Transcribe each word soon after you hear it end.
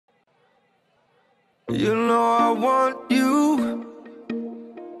You know I want you.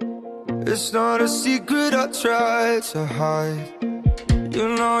 It's not a secret I try to hide. You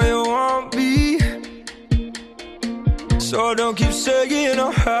know you want me, so don't keep saying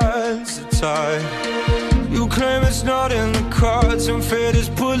our hands are tied. You claim it's not in the cards, and fate is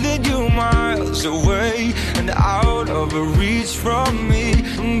pulling you miles away and out of reach from me.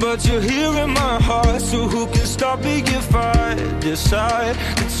 But you're here in my heart, so who can stop me if I decide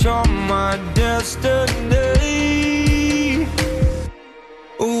that you're my destiny?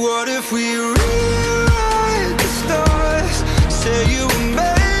 What if we rewrite the stars? Say you were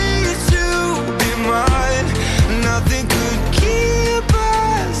made to be mine. Nothing could keep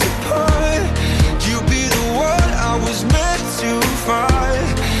us apart. You'd be the one I was meant to find.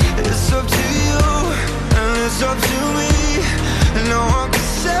 It's up to you, and it's up to me. No one can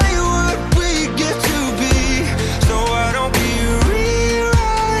say what we get to be. So why don't we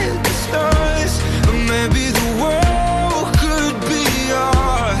rewrite the stars? Or maybe the world could be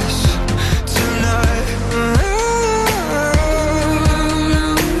ours tonight.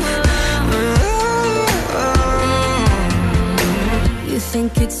 You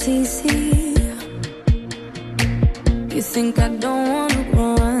think it's easy? You think I don't wanna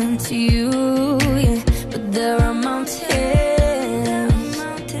run to you, yeah. But there are mountains,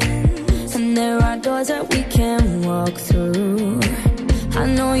 and there are doors that we can walk through. I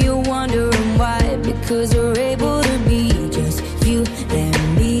know you're wondering why, because we're able to be just you and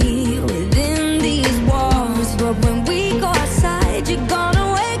me within these walls. But when we go outside, you're gonna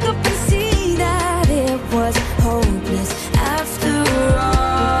wake up and see that it was hopeless after all.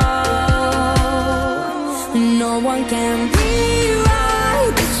 No one can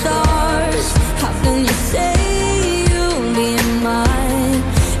rewrite the stars. How can you say you'll be mine?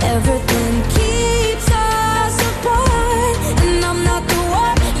 Everything keeps us apart, and I'm not the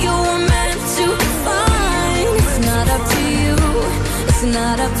one you were meant to find. It's not up to you, it's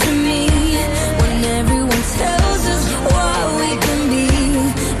not up to me, when everyone tells us what we can be.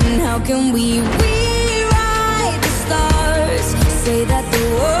 And how can we rewrite the stars? Say that the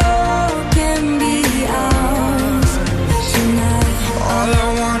world can be ours tonight. All I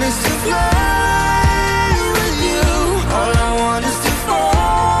want is to fly with you. All I want is to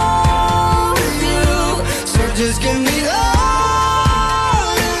fall with you. So just give me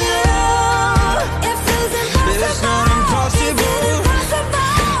all of you. It feels impossible. It's not impossible.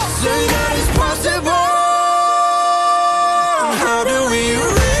 Say that it's possible. How do we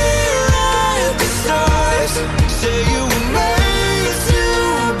rewrite the stars? Say you were made to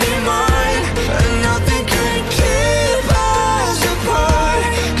be mine, and nothing can keep us apart.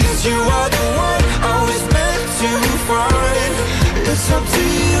 'Cause you are the one I was meant to find. It's up to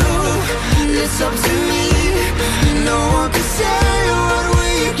you, it's up to me. No one can say what we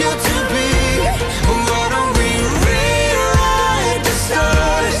get to be. Why don't we rewrite the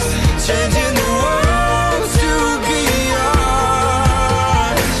stars? Changing the world to be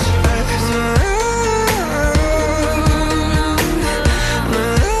ours.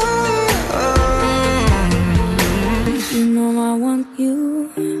 You know I want you.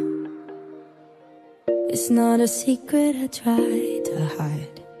 It's not a secret I try to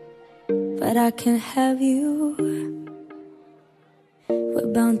hide, but I can have you.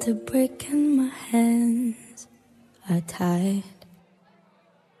 We're bound to break and my hands are tied.